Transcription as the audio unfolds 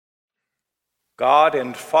God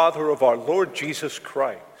and Father of our Lord Jesus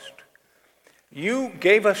Christ, you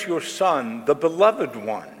gave us your Son, the beloved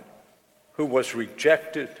one, who was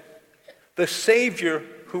rejected, the Savior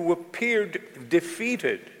who appeared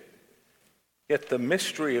defeated, yet the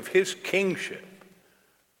mystery of his kingship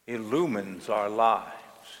illumines our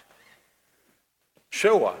lives.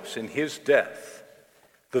 Show us in his death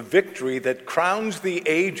the victory that crowns the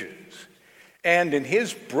ages, and in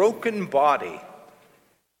his broken body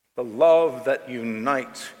the love that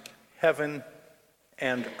unites heaven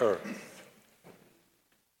and earth.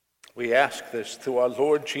 We ask this through our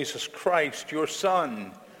Lord Jesus Christ, your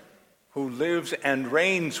Son, who lives and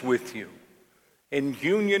reigns with you in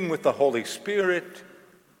union with the Holy Spirit,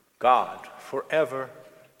 God, forever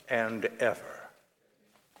and ever.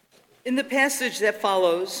 In the passage that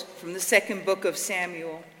follows from the second book of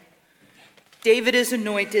Samuel, David is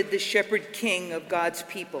anointed the shepherd king of God's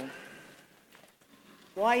people.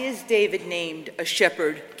 Why is David named a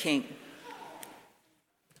shepherd king?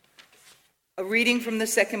 A reading from the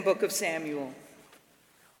second book of Samuel.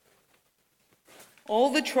 All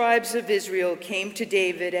the tribes of Israel came to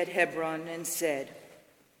David at Hebron and said,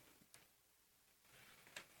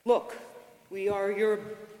 "Look, we are your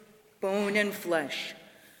bone and flesh.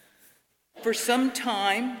 For some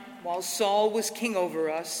time, while Saul was king over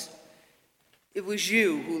us, it was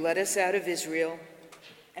you who led us out of Israel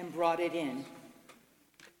and brought it in.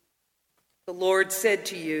 The Lord said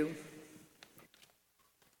to you,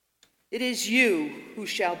 'It is you who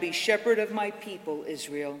shall be shepherd of my people,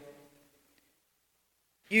 Israel,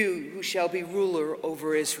 you who shall be ruler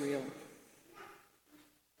over Israel.'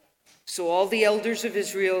 So all the elders of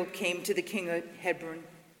Israel came to the king at Hebron,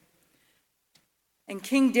 and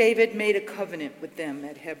King David made a covenant with them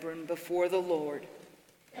at Hebron before the Lord.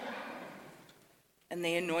 And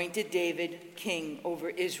they anointed David king over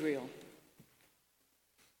Israel."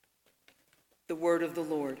 The word of the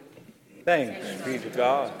Lord. Thanks be to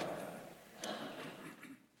God.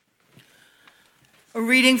 A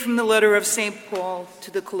reading from the letter of St. Paul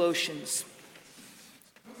to the Colossians.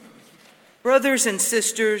 Brothers and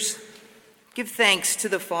sisters, give thanks to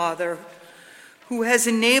the Father, who has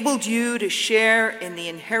enabled you to share in the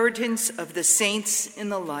inheritance of the saints in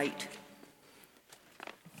the light.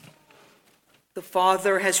 The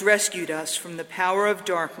Father has rescued us from the power of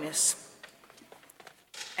darkness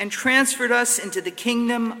and transferred us into the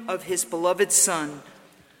kingdom of his beloved Son,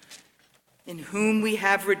 in whom we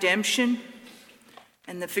have redemption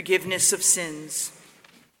and the forgiveness of sins.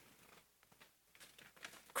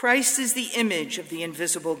 Christ is the image of the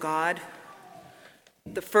invisible God,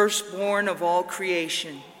 the firstborn of all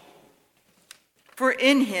creation. For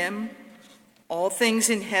in him all things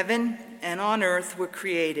in heaven and on earth were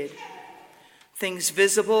created, things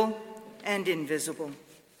visible and invisible,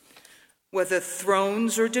 whether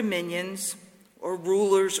thrones or dominions or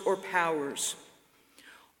rulers or powers.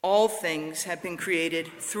 All things have been created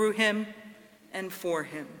through him and for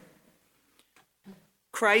him.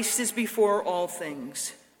 Christ is before all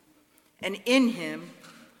things, and in him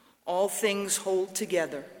all things hold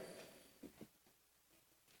together.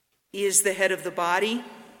 He is the head of the body,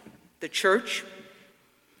 the church.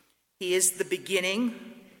 He is the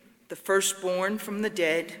beginning, the firstborn from the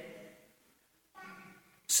dead,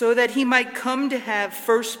 so that he might come to have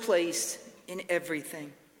first place in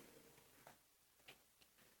everything.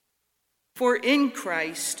 For in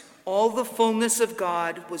Christ all the fullness of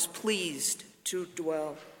God was pleased to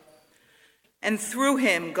dwell, and through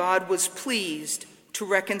him God was pleased to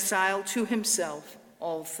reconcile to himself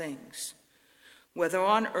all things, whether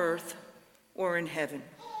on earth or in heaven,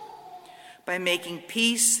 by making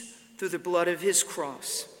peace through the blood of his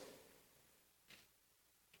cross.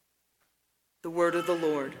 The word of the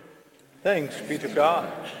Lord. Thanks be to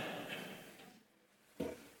God.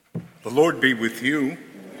 The Lord be with you.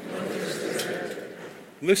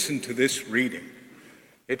 Listen to this reading.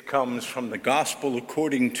 It comes from the Gospel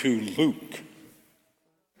according to Luke.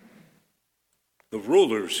 The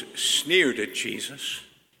rulers sneered at Jesus,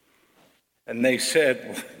 and they said,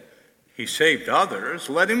 "Well, he saved others,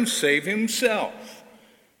 let him save himself.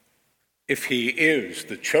 If he is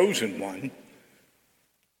the chosen one,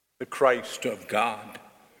 the Christ of God."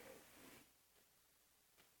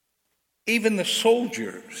 Even the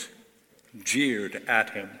soldiers jeered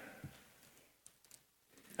at him.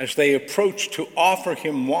 As they approached to offer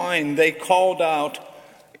him wine, they called out,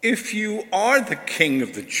 "If you are the King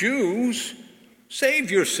of the Jews, save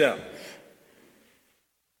yourself."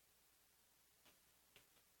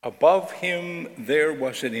 Above him there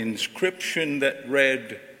was an inscription that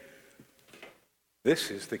read, "This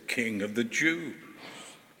is the King of the Jews."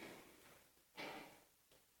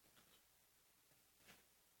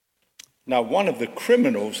 Now, one of the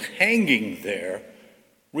criminals hanging there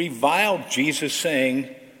reviled Jesus,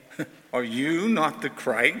 saying, "Are you not the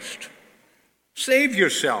Christ? Save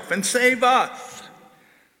yourself and save us."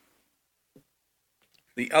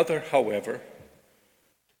 The other, however,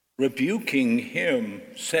 rebuking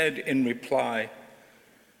him, said in reply,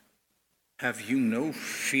 "Have you no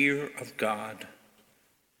fear of God,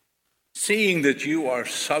 seeing that you are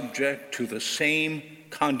subject to the same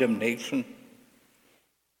condemnation?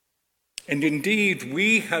 And indeed,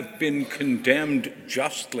 we have been condemned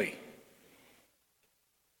justly.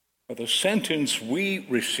 For the sentence we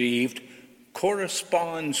received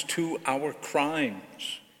corresponds to our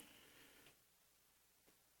crimes.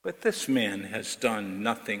 But this man has done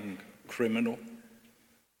nothing criminal."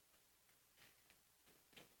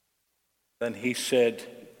 Then he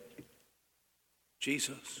said,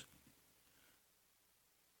 "Jesus,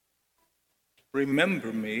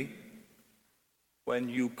 remember me when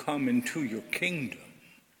you come into your kingdom."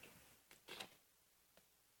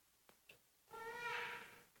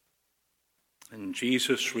 And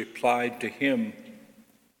Jesus replied to him,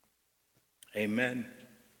 "Amen.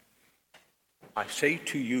 I say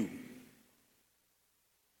to you,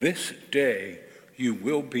 this day you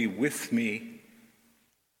will be with me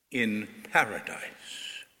in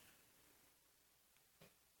paradise."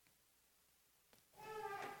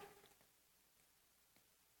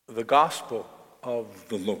 The Gospel of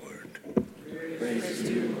the Lord. Praise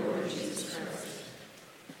to you, Lord Jesus Christ.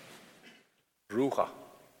 Ruach,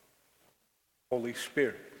 Holy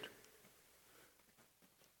Spirit,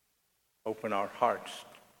 open our hearts.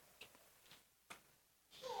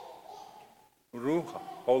 Ruach,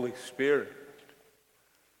 Holy Spirit,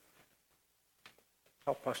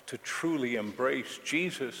 help us to truly embrace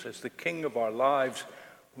Jesus as the King of our lives.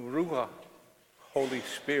 Ruach, Holy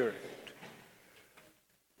Spirit,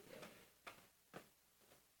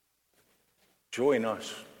 join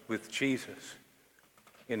us with Jesus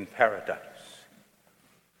in paradise.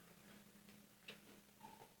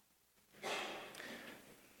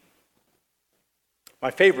 My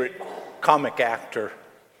favorite comic actor,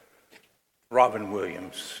 Robin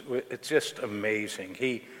Williams. It's just amazing.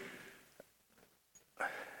 He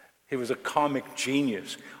was a comic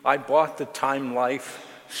genius. I bought the Time Life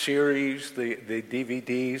series, the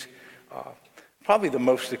DVDs. Probably the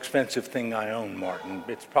most expensive thing I own, Martin.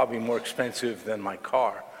 It's probably more expensive than my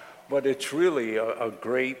car. But it's really a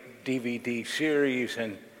great DVD series,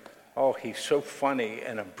 and he's so funny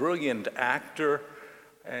and a brilliant actor,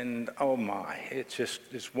 and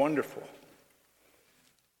it's wonderful.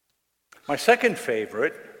 My second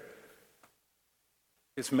favorite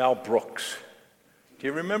is Mel Brooks. Do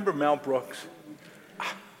you remember Mel Brooks?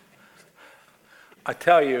 I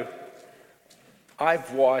tell you,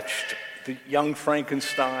 I've watched The Young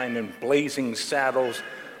Frankenstein and Blazing Saddles.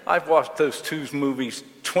 I've watched those two movies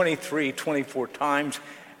 23, 24 times,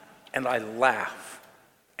 and I laugh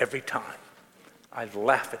every time. I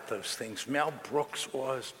laugh at those things. Mel Brooks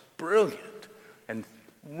was brilliant and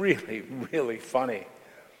really, really funny.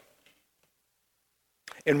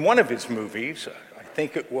 In one of his movies, I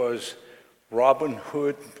think it was Robin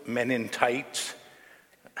Hood Men in Tights,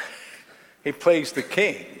 he plays the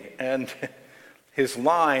king, and his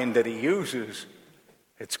line that he uses,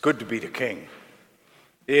 "It's good to be the king.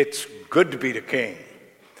 It's good to be the king."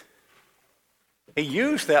 He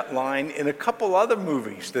used that line in a couple other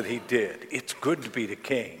movies that he did. It's good to be the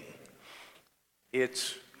king.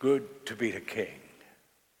 It's good to be the king.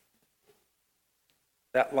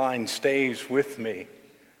 That line stays with me.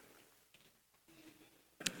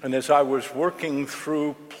 And as I was working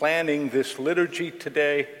through planning this liturgy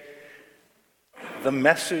today, the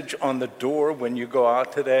message on the door when you go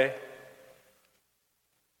out today,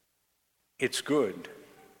 it's good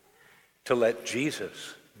to let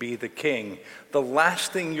Jesus be the king. The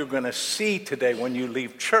last thing you're going to see today when you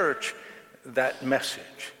leave church, that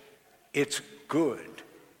message. It's good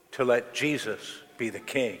to let Jesus be the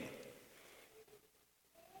king.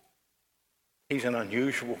 He's an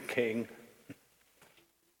unusual king.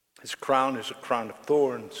 His crown is a crown of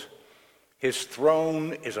thorns. His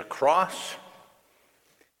throne is a cross.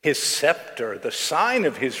 His scepter, the sign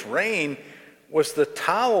of his reign, was the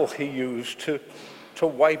towel he used to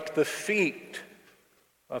wipe the feet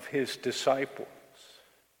of his disciples.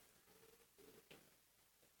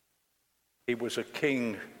 He was a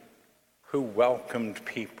king who welcomed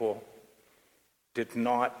people, did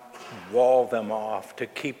not wall them off to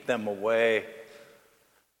keep them away.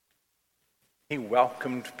 He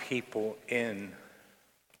welcomed people in,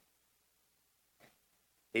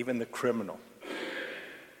 even the criminal,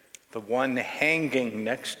 the one hanging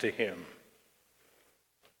next to him.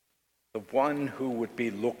 the one who would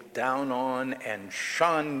be looked down on and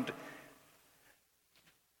shunned,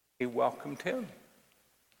 he welcomed him.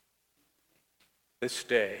 This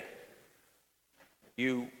day,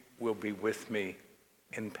 you will be with me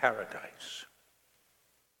in paradise.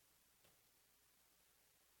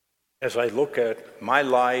 As I look at my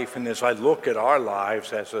life and as I look at our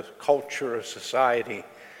lives as a culture, a society,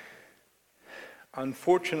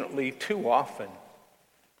 unfortunately, too often,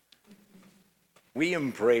 we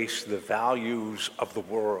embrace the values of the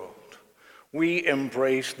world. We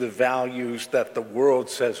embrace the values that the world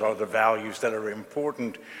says are the values that are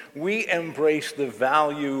important. We embrace the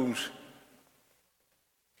values,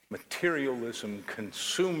 materialism,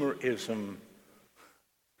 consumerism,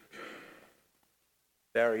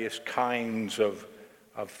 various kinds of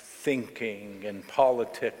thinking and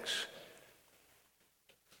politics.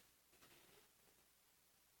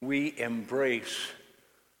 We embrace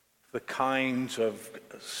the kinds of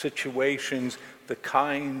situations, the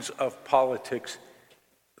kinds of politics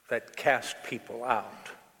that cast people out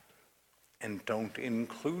and don't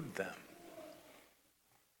include them.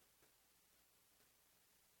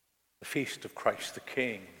 The Feast of Christ the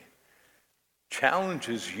King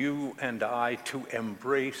challenges you and I to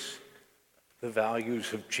embrace the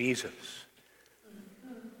values of Jesus,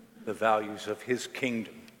 the values of his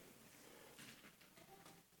kingdom.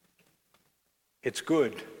 It's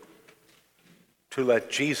good to let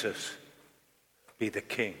Jesus be the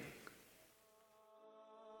king.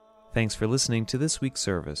 Thanks for listening to this week's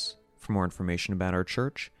service. For more information about our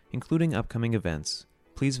church, including upcoming events,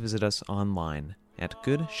 please visit us online at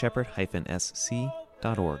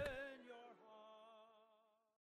goodshepherd-sc.org.